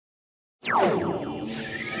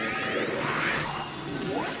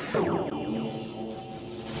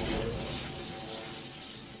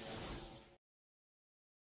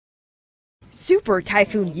Super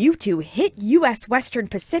Typhoon U2 hit U.S. Western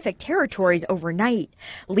Pacific territories overnight,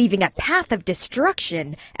 leaving a path of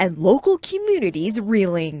destruction and local communities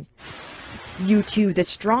reeling. U2, the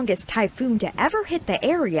strongest typhoon to ever hit the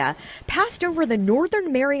area, passed over the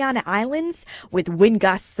northern Mariana Islands with wind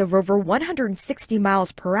gusts of over 160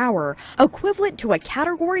 miles per hour, equivalent to a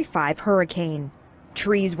Category 5 hurricane.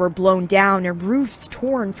 Trees were blown down and roofs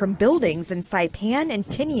torn from buildings in Saipan and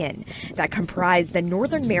Tinian that comprise the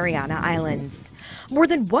northern Mariana Islands. More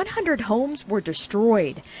than 100 homes were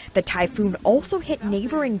destroyed. The typhoon also hit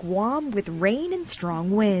neighboring Guam with rain and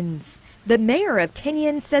strong winds. The mayor of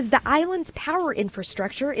Tinian says the island's power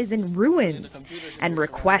infrastructure is in ruins, and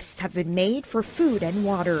requests have been made for food and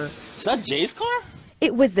water. Is that Jay's car?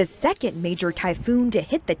 It was the second major typhoon to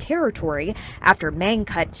hit the territory after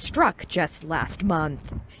Mangkhut struck just last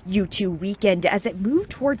month. U2 weakened as it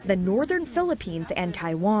moved towards the northern Philippines and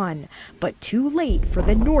Taiwan, but too late for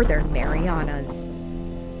the northern Marianas.